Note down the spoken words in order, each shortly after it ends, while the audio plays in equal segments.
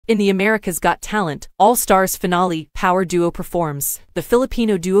In the America's Got Talent All-Stars finale, Power Duo performs. The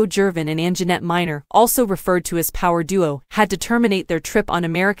Filipino duo Jervin and Anjanette Minor, also referred to as Power Duo, had to terminate their trip on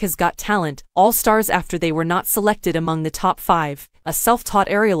America's Got Talent All-Stars after they were not selected among the top 5. A self-taught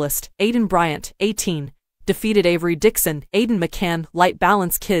aerialist, Aiden Bryant, 18, defeated Avery Dixon, Aiden McCann, Light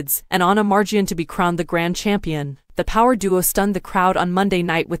Balance Kids, and Anna Margian to be crowned the grand champion. The Power Duo stunned the crowd on Monday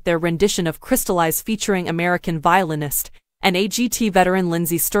night with their rendition of Crystallize featuring American violinist and AGT veteran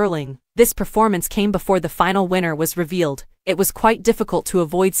Lindsey Sterling. This performance came before the final winner was revealed. It was quite difficult to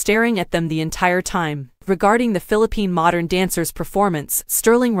avoid staring at them the entire time. Regarding the Philippine modern dancer's performance,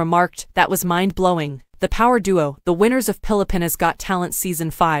 Sterling remarked, "That was mind-blowing." The Power Duo, the winners of Pilipinas Got Talent Season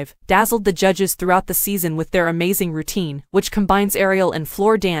 5, dazzled the judges throughout the season with their amazing routine, which combines aerial and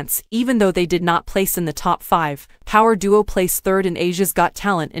floor dance. Even though they did not place in the top 5, Power Duo placed third in Asia's Got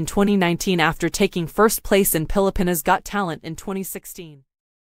Talent in 2019 after taking first place in Pilipinas Got Talent in 2016.